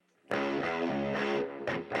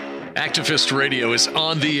Activist Radio is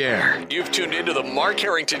on the air. You've tuned into the Mark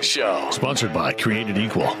Harrington Show. Sponsored by Created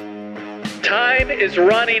Equal. Time is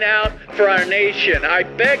running out for our nation. I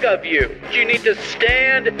beg of you, you need to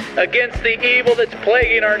stand against the evil that's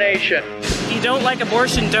plaguing our nation. If you don't like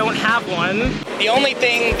abortion, don't have one. The only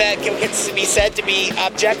thing that can be said to be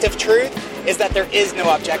objective truth is that there is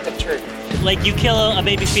no objective truth. Like, you kill a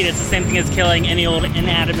baby fetus, the same thing as killing any old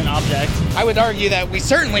inanimate object. I would argue that we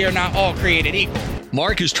certainly are not all created equal.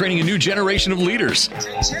 Mark is training a new generation of leaders. To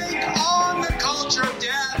take on the culture of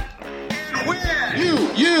death and win.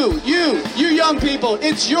 You young people,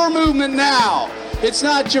 it's your movement now. It's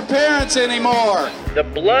not your parents anymore. The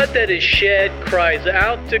blood that is shed cries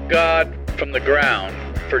out to God from the ground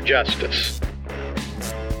for justice.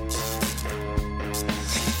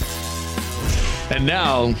 And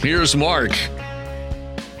now, here's Mark.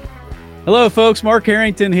 Hello, folks. Mark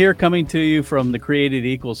Harrington here, coming to you from the Created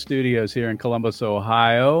Equal studios here in Columbus,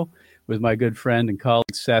 Ohio, with my good friend and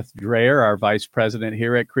colleague Seth Dreyer, our vice president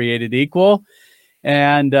here at Created Equal.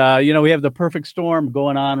 And, we have the perfect storm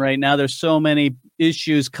going on right now. There's so many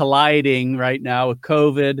issues colliding right now with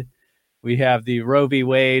COVID. We have the Roe v.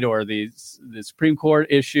 Wade, or the Supreme Court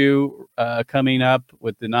issue coming up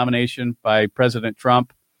with the nomination by President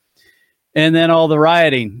Trump. And then all the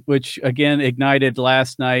rioting, which, again, ignited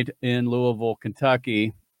last night in Louisville,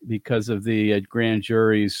 Kentucky, because of the grand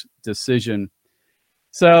jury's decision.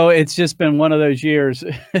 So it's just been one of those years,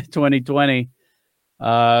 2020.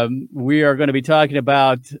 We are going to be talking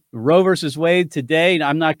about Roe versus Wade today.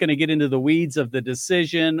 I'm not going to get into the weeds of the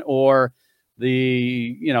decision or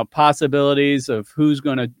the, possibilities of who's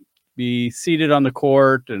going to be seated on the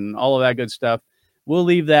court and all of that good stuff. We'll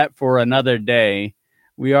leave that for another day.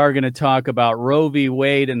 We are going to talk about Roe v.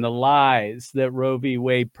 Wade and the lies that Roe v.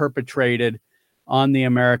 Wade perpetrated on the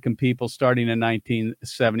American people starting in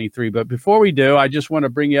 1973. But before we do, I just want to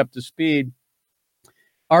bring you up to speed.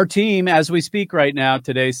 Our team, as we speak right now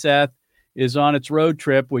today, Seth, is on its road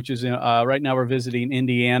trip, which is right now we're visiting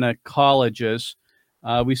Indiana colleges.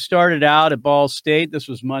 We started out at Ball State. This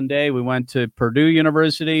was Monday. We went to Purdue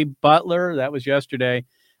University, Butler. That was yesterday.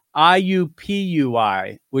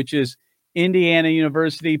 IUPUI, which is Indiana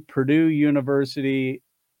University, Purdue University,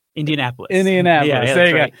 Indianapolis. Yeah, there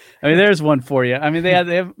you right. go. I mean, there's one for you. I mean, they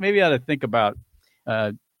have maybe ought to think about.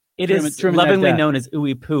 It is lovingly known as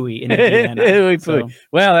Ooey Pooey in Indiana. Ooey Pooey.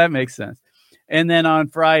 Well, that makes sense. And then on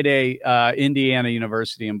Friday, Indiana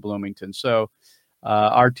University in Bloomington. So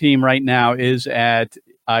our team right now is at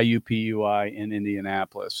IUPUI in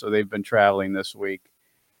Indianapolis. So they've been traveling this week.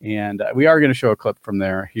 And we are going to show a clip from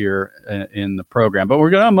there here in the program. But we're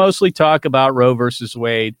going to mostly talk about Roe versus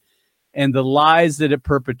Wade and the lies that it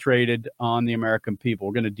perpetrated on the American people.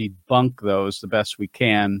 We're going to debunk those the best we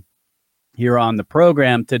can here on the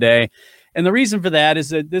program today. And the reason for that is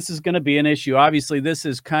that this is going to be an issue. Obviously, this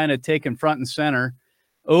is kind of taken front and center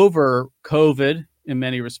over COVID in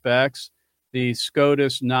many respects. The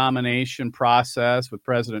SCOTUS nomination process with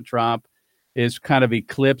President Trump is kind of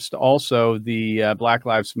eclipsed also the Black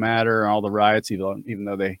Lives Matter and all the riots, even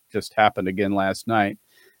though they just happened again last night.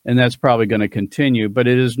 And that's probably going to continue. But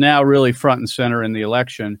it is now really front and center in the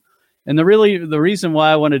election. And the reason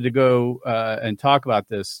why I wanted to go and talk about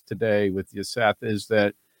this today with you, Seth, is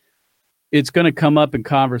that it's going to come up in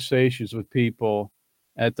conversations with people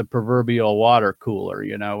at the proverbial water cooler,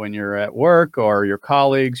 when you're at work or your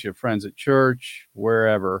colleagues, your friends at church,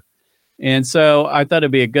 wherever. And so I thought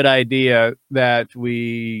it'd be a good idea that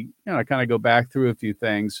we, kind of go back through a few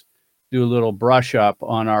things, do a little brush up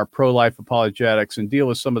on our pro-life apologetics and deal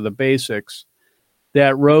with some of the basics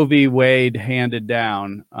that Roe v. Wade handed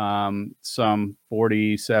down some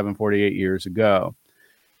 47, 48 years ago.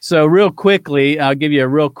 So real quickly, I'll give you a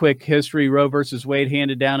real quick history. Roe versus Wade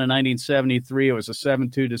handed down in 1973. It was a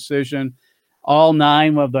 7-2 decision. All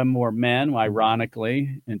 9 of them were men,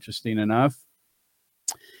 ironically, interesting enough.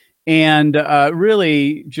 And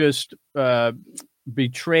really just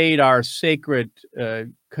betrayed our sacred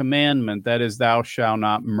commandment, that is, thou shalt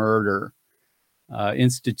not murder,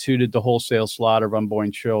 instituted the wholesale slaughter of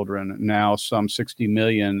unborn children, now some 60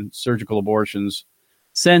 million surgical abortions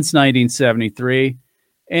since 1973,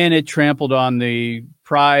 and it trampled on the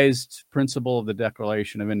prized principle of the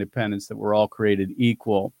Declaration of Independence that we're all created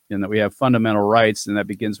equal and that we have fundamental rights, and that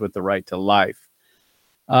begins with the right to life.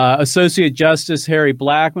 Associate Justice Harry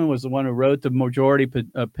Blackmun was the one who wrote the majority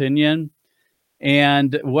opinion.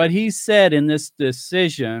 And what he said in this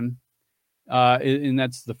decision, and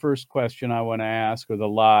that's the first question I want to ask, or the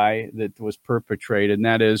lie that was perpetrated, and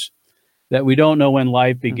that is that we don't know when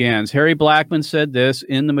life begins. Harry Blackmun said this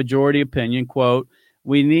in the majority opinion, quote,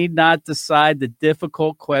 We need not decide the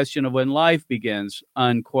difficult question of when life begins,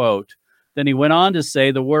 unquote. Then he went on to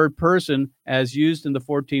say the word person, as used in the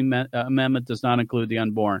 14th Amendment, does not include the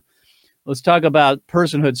unborn. Let's talk about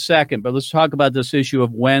personhood second, but let's talk about this issue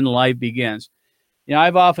of when life begins.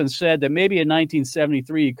 I've often said that maybe in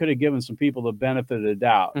 1973, you could have given some people the benefit of the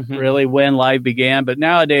doubt, really, when life began. But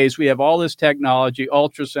nowadays, we have all this technology,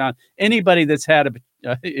 ultrasound. Anybody that's had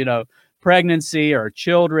a, pregnancy or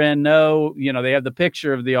children know, they have the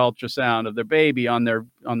picture of the ultrasound of their baby on their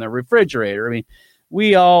refrigerator. I mean,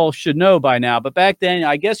 we all should know by now. But back then,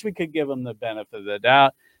 I guess we could give them the benefit of the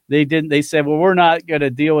doubt. They didn't. They said, well, we're not going to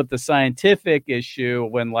deal with the scientific issue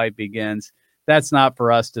when life begins. That's not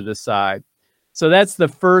for us to decide. So that's the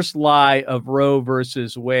first lie of Roe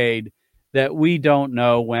versus Wade, that we don't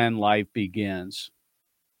know when life begins.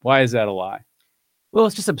 Why is that a lie? Well,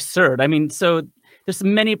 it's just absurd. I mean, so there's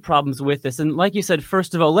many problems with this. And like you said,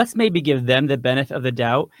 first of all, let's maybe give them the benefit of the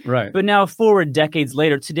doubt. Right. But now forward decades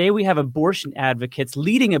later, today we have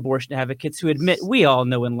leading abortion advocates who admit we all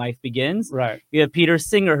know when life begins. Right. We have Peter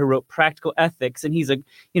Singer, who wrote Practical Ethics, and he's a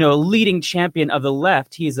leading champion of the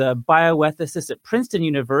left. He's a bioethicist at Princeton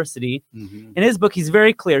University. Mm-hmm. In his book, he's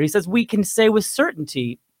very clear. He says we can say with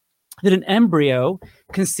certainty that an embryo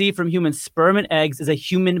conceived from human sperm and eggs is a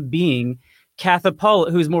human being. Katha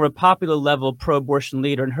Pollitt, who's more of a popular level pro-abortion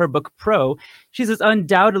leader, in her book Pro, she says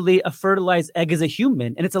undoubtedly a fertilized egg is a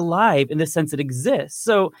human, and it's alive in the sense it exists.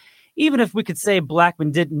 So even if we could say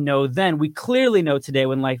Blackman didn't know then, we clearly know today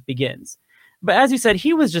when life begins. But as you said,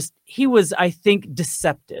 he was, I think,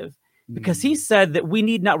 deceptive, because he said that we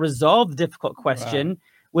need not resolve the difficult question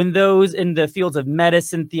when those in the fields of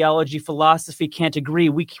medicine, theology, philosophy can't agree.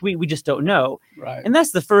 We just don't know. Right. And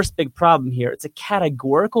that's the first big problem here. It's a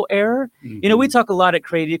categorical error. Mm-hmm. We talk a lot at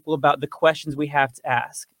Created Equal about the questions we have to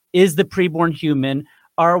ask. Is the preborn human?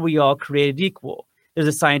 Are we all created equal? There's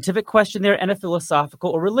a scientific question there and a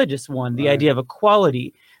philosophical or religious one, the idea of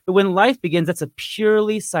equality. But when life begins, that's a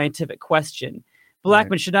purely scientific question.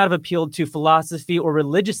 Blackman should not have appealed to philosophy or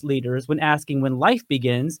religious leaders when asking when life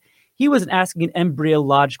begins. He wasn't asking an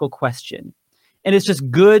embryological question. And it's just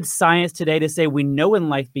good science today to say we know when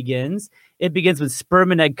life begins. It begins when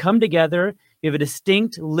sperm and egg come together. You have a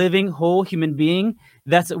distinct, living, whole human being.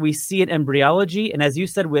 That's what we see in embryology. And as you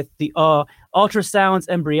said, with the ultrasounds,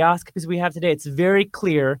 embryoscopies we have today, it's very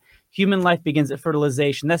clear human life begins at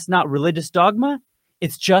fertilization. That's not religious dogma.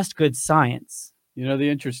 It's just good science. The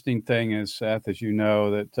interesting thing is, Seth, as you know,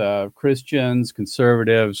 that Christians,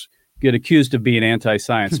 conservatives get accused of being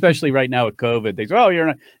anti-science, especially right now with COVID. They say, oh,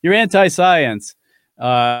 you're anti-science.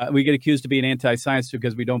 We get accused of being anti-science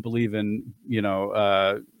because we don't believe in,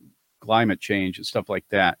 climate change and stuff like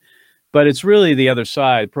that. But it's really the other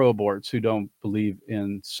side, pro-aborts, who don't believe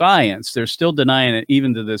in science. They're still denying it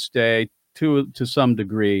even to this day, to some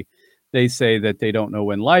degree. They say that they don't know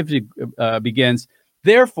when life begins.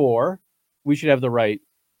 Therefore, we should have the right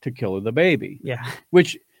to kill the baby. Yeah.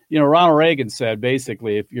 Which, Ronald Reagan said,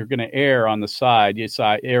 basically, if you're going to err on the side,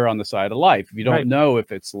 err on the side of life. If you don't know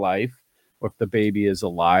if it's life or if the baby is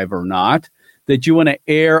alive or not, that you want to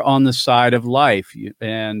err on the side of life.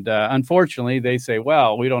 And unfortunately, they say,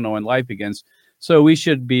 well, we don't know when life begins, so we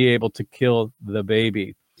should be able to kill the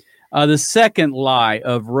baby. The second lie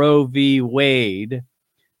of Roe v. Wade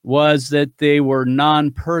was that they were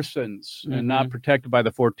non-persons and not protected by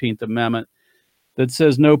the 14th Amendment, that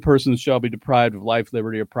says no person shall be deprived of life,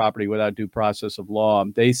 liberty, or property without due process of law.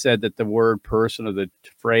 They said that the word person, or the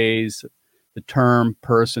phrase, the term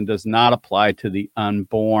person, does not apply to the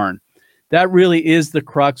unborn. That really is the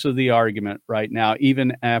crux of the argument right now,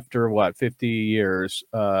 even after, 50 years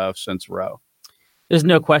since Roe. There's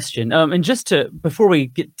no question. And before we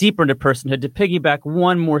get deeper into personhood, to piggyback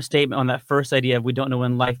one more statement on that first idea of we don't know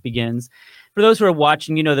when life begins. For those who are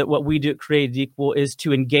watching, you know that what we do at Created Equal is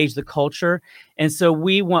to engage the culture. And so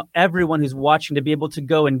we want everyone who's watching to be able to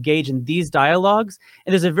go engage in these dialogues.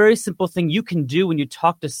 And there's a very simple thing you can do when you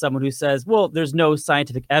talk to someone who says, well, there's no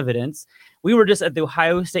scientific evidence. We were just at the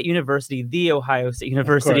Ohio State University, Of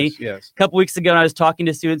course, yes. A couple weeks ago, and I was talking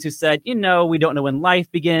to students who said, we don't know when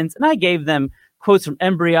life begins. And I gave them quotes from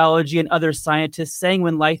embryology and other scientists saying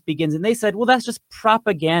when life begins. And they said, well, that's just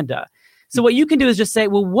propaganda. So what you can do is just say,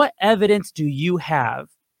 well, what evidence do you have?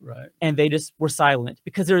 Right. And they just were silent,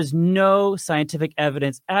 because there is no scientific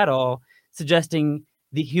evidence at all suggesting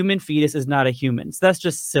the human fetus is not a human. So that's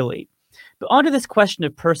just silly. But onto this question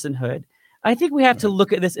of personhood, I think we have to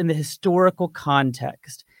look at this in the historical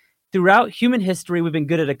context. Throughout human history, we've been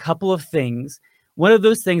good at a couple of things. One of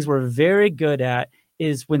those things we're very good at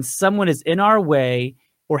is when someone is in our way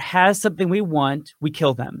or has something we want, we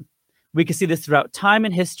kill them. We can see this throughout time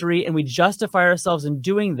and history, and we justify ourselves in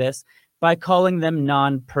doing this by calling them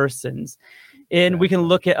non-persons. And we can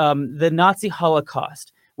look at the Nazi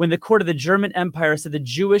Holocaust, when the court of the German Empire said the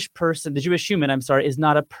Jewish human, is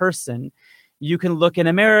not a person. You can look in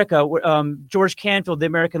America, George Canfield, the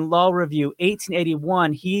American Law Review,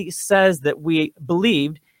 1881, he says that we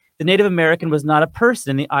believed the Native American was not a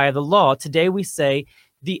person in the eye of the law. Today we say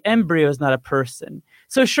the embryo is not a person.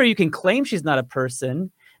 So sure, you can claim she's not a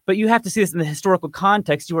person, but you have to see this in the historical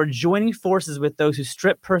context. You are joining forces with those who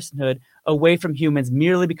strip personhood away from humans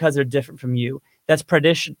merely because they're different from you. That's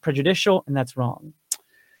prejudicial, and that's wrong.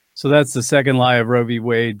 So that's the second lie of Roe v.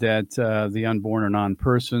 Wade, that the unborn are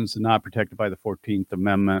non-persons and not protected by the 14th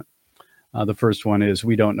Amendment. The first one is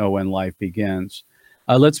we don't know when life begins.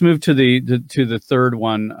 Let's move to the third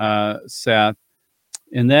one, Seth,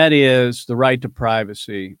 and that is the right to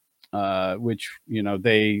privacy, which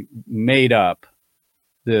they made up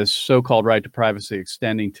this so-called right to privacy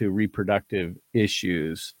extending to reproductive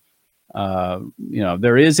issues.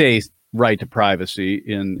 There is a right to privacy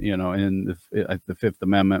in the Fifth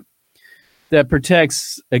Amendment that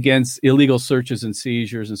protects against illegal searches and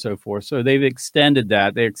seizures and so forth. So they've extended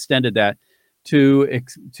that. They extended that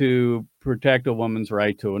to protect a woman's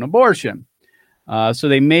right to an abortion. So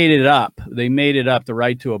they made it up. They made it up, the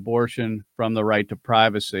right to abortion from the right to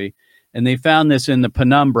privacy, and they found this in the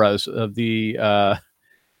penumbras of the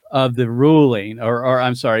ruling,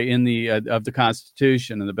 of the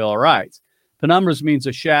Constitution and the Bill of Rights. Penumbras means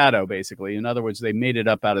a shadow, basically. In other words, they made it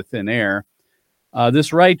up out of thin air.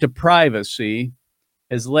 This right to privacy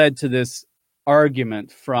has led to this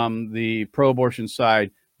argument from the pro-abortion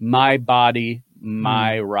side: my body,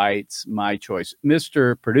 my rights, my choice.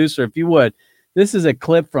 Mr. Producer, if you would, this is a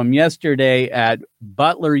clip from yesterday at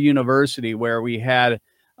Butler University, where we had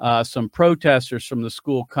some protesters from the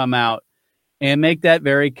school come out and make that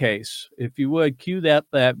very case. If you would, cue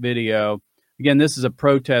that video. Again, this is a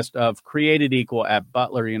protest of Created Equal at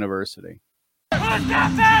Butler University. Who's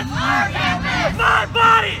campus? Our campus! My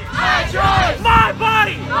body! My choice! My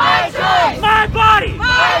body! My choice! My body!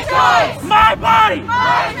 My choice! My body!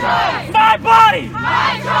 My choice! My body!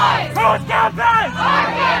 My choice! Who's campus? Our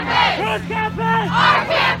campus! Who's campus? Our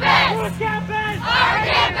campus! Who's campus? Our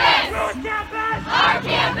campus! Who's campus? Our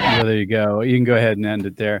campus! Well, there you go. You can go ahead and end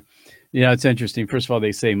it there. It's interesting. First of all,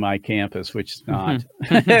 they say my campus, which is not.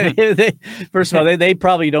 First of all, they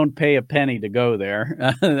probably don't pay a penny to go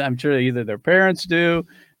there. I'm sure either their parents do,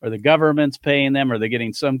 or the government's paying them, or they're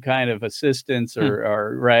getting some kind of assistance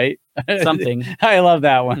or right? Something. I love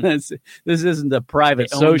that one. This isn't a private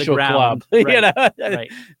social club. Right.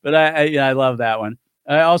 Right. But I love that one.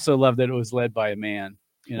 I also love that it was led by a man.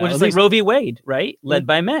 Well, just like Roe v. Wade, right? Led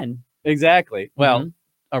by men. Exactly. Well,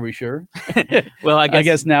 are we sure? Well, I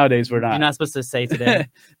guess nowadays we're not. You're not supposed to say today.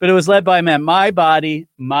 But it was led by a man. My body,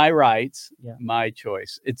 my rights, my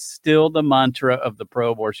choice. It's still the mantra of the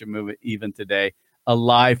pro-abortion movement even today. A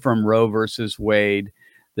lie from Roe versus Wade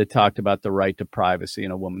that talked about the right to privacy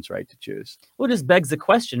and a woman's right to choose. Well, it just begs the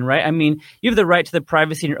question, right? I mean, you have the right to the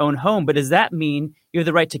privacy in your own home, but does that mean you have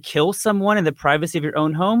the right to kill someone in the privacy of your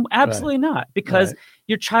own home? Absolutely not, because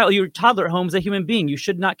your toddler at home is a human being. You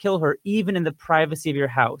should not kill her, even in the privacy of your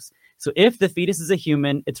house. So if the fetus is a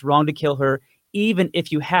human, it's wrong to kill her, even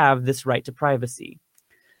if you have this right to privacy.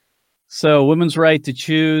 So women's right to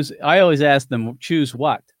choose. I always ask them, choose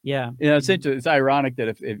what? Yeah. It's ironic that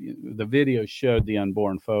if the video showed the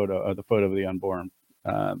unborn photo, or the photo of the unborn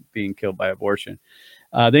being killed by abortion,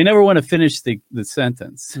 they never want to finish the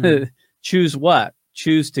sentence. Choose what?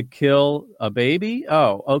 Choose to kill a baby?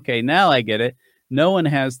 Oh, okay. Now I get it. No one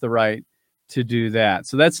has the right to do that.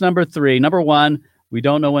 So that's number 3. Number 1, we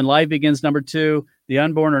don't know when life begins. Number 2, the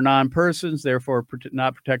unborn are non-persons, therefore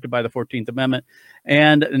not protected by the 14th Amendment.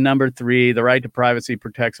 And number 3, the right to privacy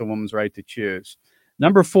protects a woman's right to choose.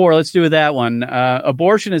 Number 4, let's do that one.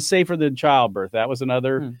 Abortion is safer than childbirth. That was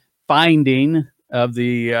another finding of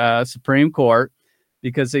the Supreme Court,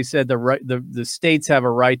 because they said the states have a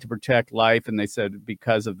right to protect life, and they said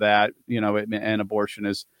because of that, and abortion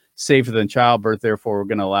is safer than childbirth, therefore we're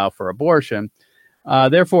going to allow for abortion.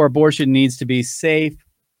 Therefore, abortion needs to be safe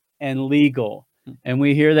and legal. And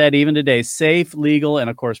we hear that even today: safe, legal, and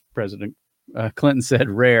of course, President Clinton said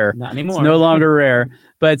rare. Not anymore. It's no longer rare,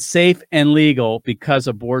 but safe and legal, because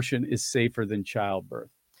abortion is safer than childbirth.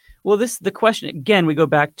 Well, the question, again, we go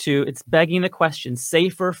back to, it's begging the question,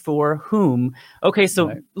 safer for whom? Okay,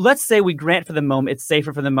 so let's say we grant for the moment it's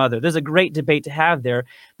safer for the mother. There's a great debate to have there.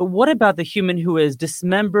 But what about the human who is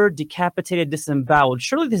dismembered, decapitated, disemboweled?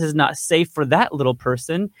 Surely this is not safe for that little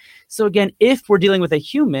person. So again, if we're dealing with a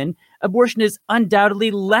human, abortion is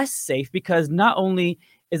undoubtedly less safe, because not only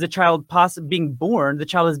is a child being born, the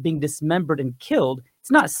child is being dismembered and killed.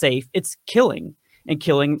 It's not safe. It's killing. And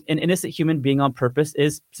killing an innocent human being on purpose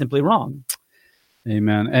is simply wrong.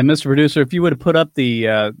 Amen. And Mr. Producer, if you would have put up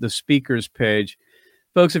the speakers page,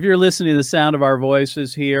 folks, if you're listening to the sound of our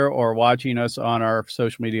voices here or watching us on our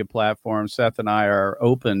social media platforms, Seth and I are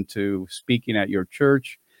open to speaking at your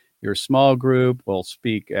church, your small group. We'll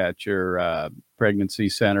speak at your pregnancy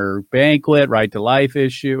center banquet, right to life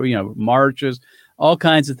issue, marches, all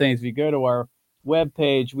kinds of things. If you go to our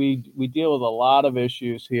webpage, we deal with a lot of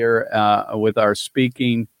issues here with our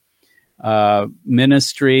speaking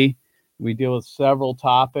ministry. We deal with several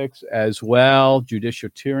topics as well. Judicial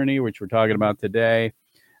tyranny, which we're talking about today.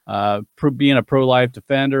 Being a pro-life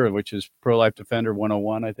defender, which is Pro-Life Defender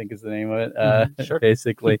 101, I think is the name of it, Sure.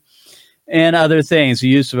 basically. And other things, the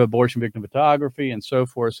use of abortion victim photography and so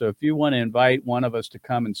forth. So if you want to invite one of us to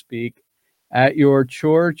come and speak at your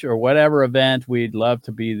church or whatever event, we'd love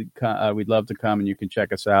to come, and you can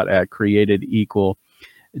check us out at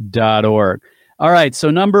createdequal.org. All right,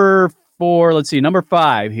 so number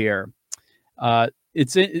 5 here.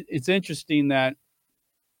 It's interesting that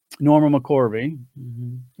Norma McCorvey,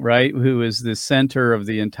 right, who is the center of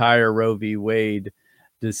the entire Roe v. Wade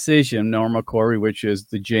decision, Norma McCorvey, which is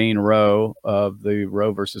the Jane Roe of the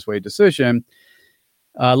Roe versus Wade decision,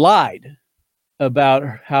 lied about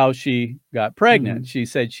how she got pregnant. She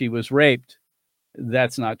said she was raped.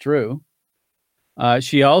 That's not true.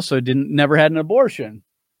 She also never had an abortion,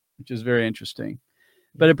 which is very interesting.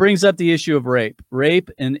 But it brings up the issue of rape. Rape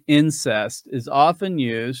and incest is often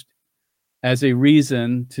used as a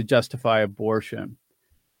reason to justify abortion.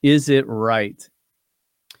 Is it right?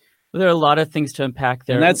 Well, there are a lot of things to unpack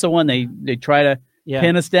there. And that's the one they try to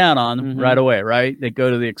pin us down on right away, right? They go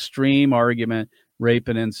to the extreme argument, rape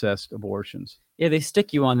and incest abortions. Yeah, they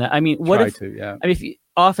stick you on that. I mean,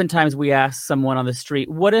 oftentimes we ask someone on the street,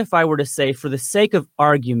 what if I were to say, for the sake of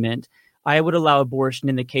argument, I would allow abortion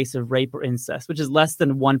in the case of rape or incest, which is less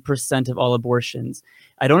than 1% of all abortions.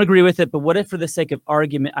 I don't agree with it, but what if for the sake of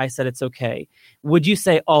argument, I said it's okay? Would you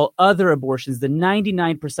say all other abortions, the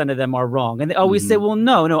 99% of them are wrong? And they always say, well,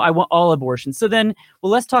 no, I want all abortions. So then,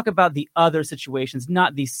 let's talk about the other situations,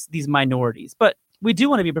 not these minorities. But we do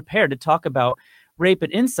want to be prepared to talk about rape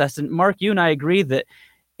and incest. And Mark, you and I agree that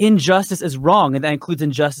injustice is wrong, and that includes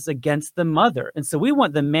injustice against the mother. And so we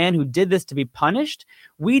want the man who did this to be punished.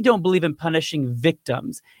 We don't believe in punishing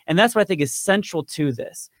victims. And that's what I think is central to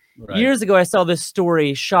this. Right. Years ago, I saw this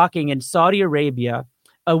story, shocking, in Saudi Arabia.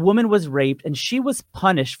 A woman was raped, and she was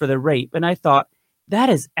punished for the rape. And I thought, that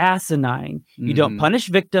is asinine. You don't punish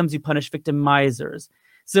victims, you punish victimizers.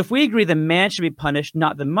 So if we agree the man should be punished,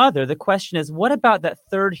 not the mother, the question is, what about that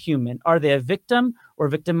third human? Are they a victim or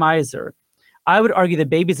victimizer? I would argue the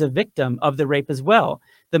baby's a victim of the rape as well.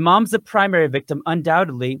 The mom's the primary victim,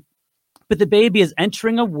 undoubtedly, but the baby is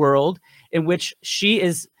entering a world in which she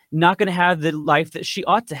is not going to have the life that she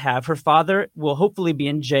ought to have. Her father will hopefully be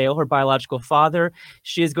in jail, her biological father.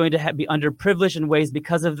 She is going to be underprivileged in ways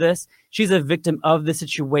because of this. She's a victim of the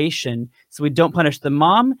situation. So we don't punish the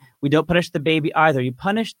mom. We don't punish the baby either. You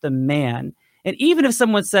punish the man. And even if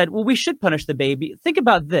someone said, well, we should punish the baby, think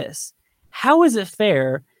about this. How is it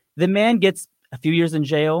fair? The man gets a few years in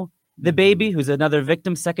jail. The baby, who's another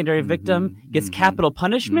victim, secondary victim, gets capital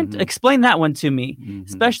punishment. Explain that one to me.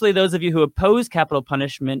 Especially those of you who oppose capital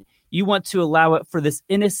punishment, you want to allow it for this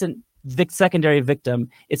innocent secondary victim.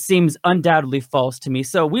 It seems undoubtedly false to me.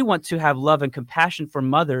 So we want to have love and compassion for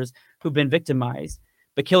mothers who've been victimized.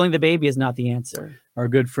 But killing the baby is not the answer. Our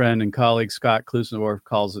good friend and colleague Scott Klusendorf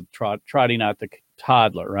calls it trotting out the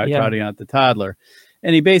toddler, right? Yeah. Trotting out the toddler.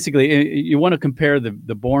 And he basically, you want to compare the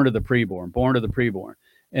born to the preborn.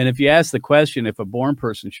 And if you ask the question, if a born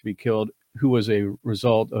person should be killed who was a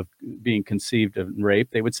result of being conceived of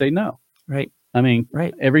rape, they would say no. Right. I mean,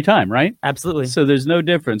 right. Every time, right? Absolutely. So there's no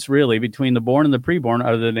difference really between the born and the preborn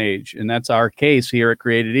other than age. And that's our case here at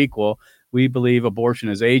Created Equal. We believe abortion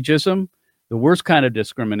is ageism, the worst kind of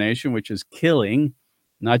discrimination, which is killing,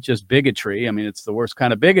 not just bigotry. I mean, it's the worst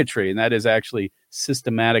kind of bigotry, and that is actually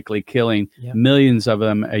systematically killing millions of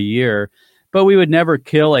them a year. But we would never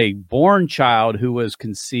kill a born child who was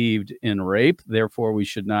conceived in rape. Therefore, we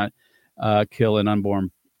should not kill an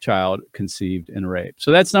unborn child conceived in rape.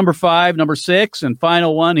 So that's number 5. Number 6 and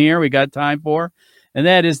final one here we got time for, and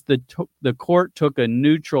that is the court took a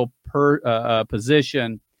neutral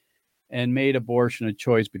position and made abortion a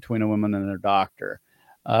choice between a woman and her doctor.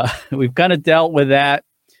 We've kind of dealt with that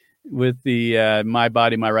with the my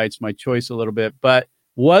body, my rights, my choice a little bit, but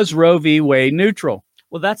was Roe v. Wade neutral?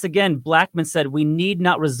 Well, that's again, Blackmun said we need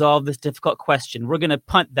not resolve this difficult question. We're going to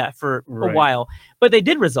punt that for a while. But they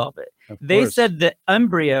did resolve it. They said the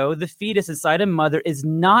embryo, the fetus inside a mother, is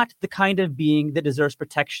not the kind of being that deserves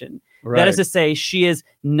protection. That is to say, she is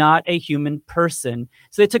not a human person.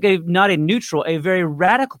 So they took not a neutral, a very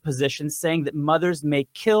radical position, saying that mothers may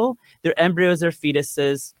kill their embryos, their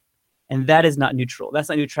fetuses, and that is not neutral. That's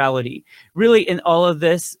not neutrality. Really, in all of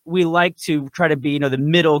this, we like to try to be, the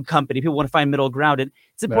middle company. People want to find middle ground. And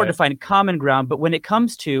it's important to find common ground. But when it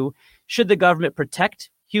comes to should the government protect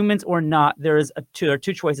humans or not, there are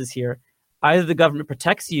two choices here. Either the government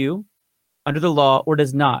protects you under the law or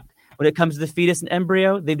does not. When it comes to the fetus and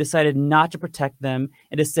embryo, they've decided not to protect them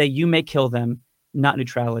and to say you may kill them, not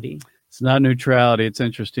neutrality. It's not neutrality. It's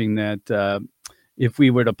interesting that if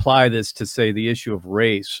we would apply this to, say, the issue of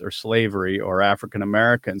race or slavery or African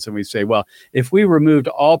Americans, and we say, well, if we removed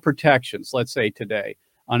all protections, let's say today,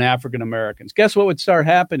 on African Americans, guess what would start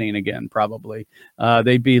happening again? Probably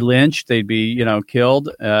they'd be lynched, they'd be killed.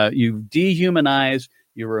 You dehumanize,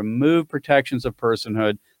 you remove protections of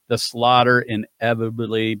personhood. The slaughter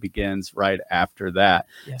inevitably begins right after that.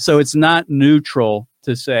 Yes. So it's not neutral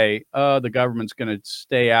to say, oh, the government's going to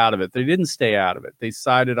stay out of it. They didn't stay out of it. They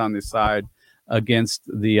sided on the side against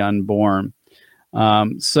the unborn.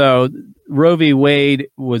 So Roe v. Wade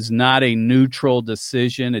was not a neutral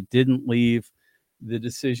decision. It didn't leave the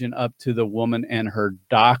decision up to the woman and her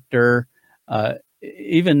doctor.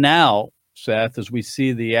 Even now, Seth, as we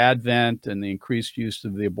see the advent and the increased use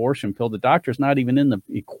of the abortion pill, the doctor's not even in the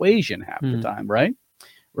equation half the time, right?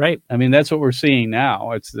 Right. I mean, that's what we're seeing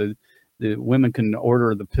now. It's the women can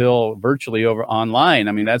order the pill virtually over online.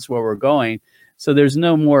 I mean, that's where we're going. So there's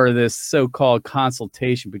no more of this so-called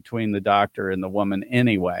consultation between the doctor and the woman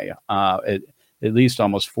anyway. At least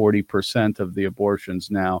almost 40% of the abortions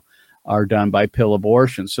now are done by pill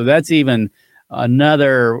abortions. So that's even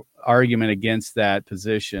another argument against that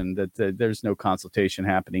position, that there's no consultation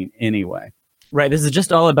happening anyway. Right. This is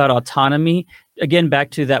just all about autonomy. Again, back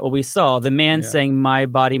to that, what we saw, the man saying, my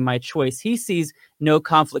body, my choice. He sees no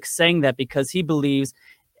conflict saying that because he believes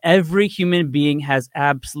every human being has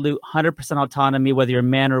absolute 100% autonomy, whether you're a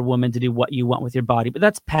man or a woman, to do what you want with your body. But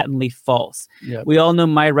that's patently false. Yep. We all know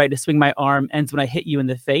my right to swing my arm ends when I hit you in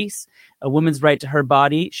the face. A woman's right to her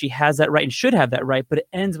body, she has that right and should have that right, but it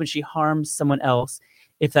ends when she harms someone else.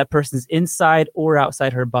 If that person's inside or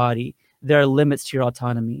outside her body, there are limits to your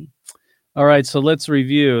autonomy. All right, so let's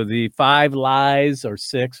review the 5 lies, or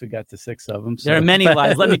 6. We got to 6 of them. So. There are many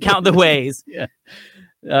lies. Let me count the ways. Yeah.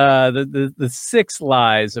 The 6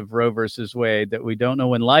 lies of Roe versus Wade: that we don't know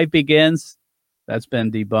when life begins. That's been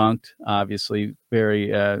debunked, obviously,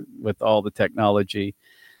 very with all the technology.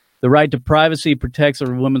 The right to privacy protects a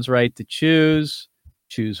woman's right to choose.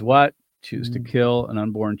 Choose what? Choose to kill an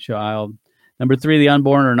unborn child. Number 3, the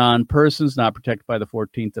unborn are non-persons, not protected by the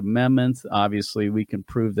 14th Amendment. Obviously, we can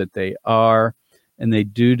prove that they are, and they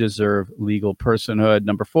do deserve legal personhood.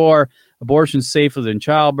 Number 4, abortion is safer than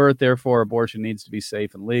childbirth. Therefore, abortion needs to be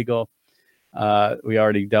safe and legal. We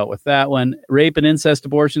already dealt with that one. Rape and incest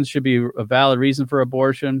abortions should be a valid reason for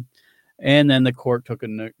abortion. And then the court took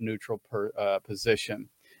a neutral position,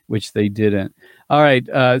 which they didn't. All right,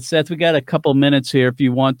 Seth, we got a couple minutes here if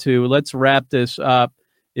you want to. Let's wrap this up.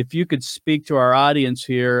 If you could speak to our audience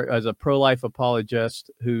here as a pro-life apologist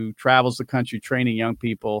who travels the country training young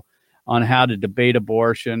people on how to debate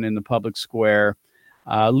abortion in the public square,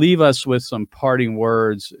 leave us with some parting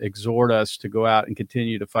words, exhort us to go out and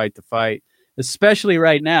continue to fight the fight, especially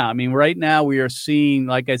right now. I mean, right now we are seeing,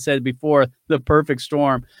 like I said before, the perfect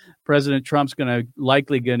storm. President Trump's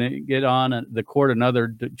likely going to get on the court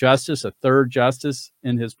another justice, a third justice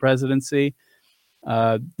in his presidency.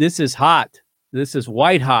 This is hot. This is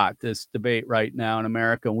white hot, this debate right now in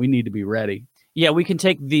America, and we need to be ready. Yeah, we can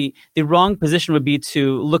take the wrong position would be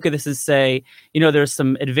to look at this and say, there's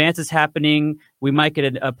some advances happening. We might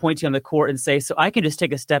get a appointee on the court and say, so I can just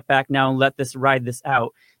take a step back now and let this ride this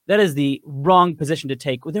out. That is the wrong position to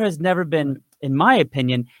take. There has never been, in my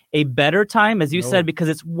opinion, a better time, as you said, because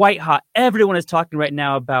it's white hot. Everyone is talking right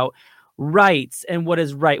now about rights and what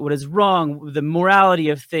is right, what is wrong, the morality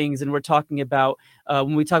of things. And we're talking about,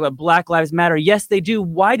 when we talk about Black Lives Matter, yes, they do.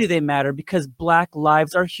 Why do they matter? Because Black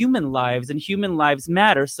lives are human lives and human lives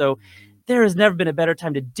matter. So there has never been a better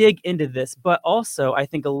time to dig into this. But also, I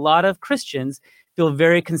think a lot of Christians feel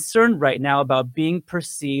very concerned right now about being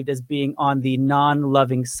perceived as being on the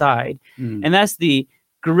non-loving side. And that's the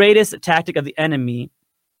greatest tactic of the enemy,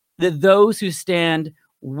 that those who stand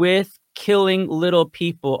with killing little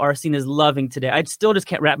people are seen as loving today. I still just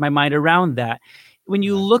can't wrap my mind around that. When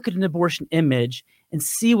you look at an abortion image and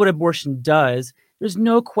see what abortion does, there's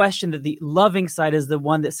no question that the loving side is the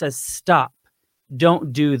one that says, stop,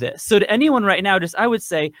 don't do this. So to anyone right now, I would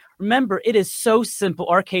say, remember, it is so simple.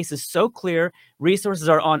 Our case is so clear. Resources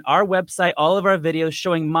are on our website, all of our videos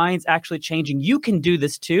showing minds actually changing. You can do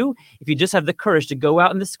this too if you just have the courage to go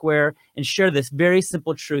out in the square and share this very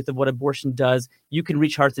simple truth of what abortion does. You can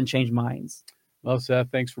reach hearts and change minds. Well, Seth,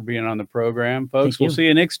 thanks for being on the program. Folks, we'll see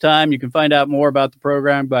you next time. You can find out more about the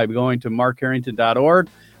program by going to markharrington.org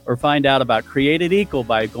or find out about Created Equal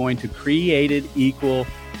by going to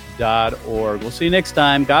createdequal.org. We'll see you next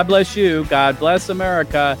time. God bless you. God bless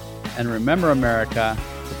America. And remember, America,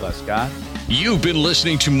 to bless God. You've been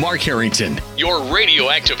listening to Mark Harrington, your radio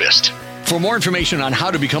activist. For more information on how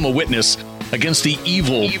to become a witness against the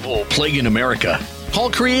evil plague in America, call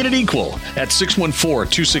Created Equal at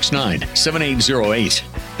 614-269-7808.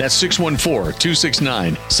 That's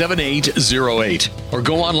 614-269-7808. Or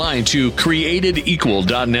go online to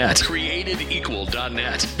createdequal.net.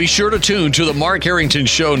 Createdequal.net. Be sure to tune to the Mark Harrington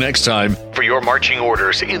Show next time for your marching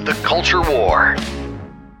orders in the culture war.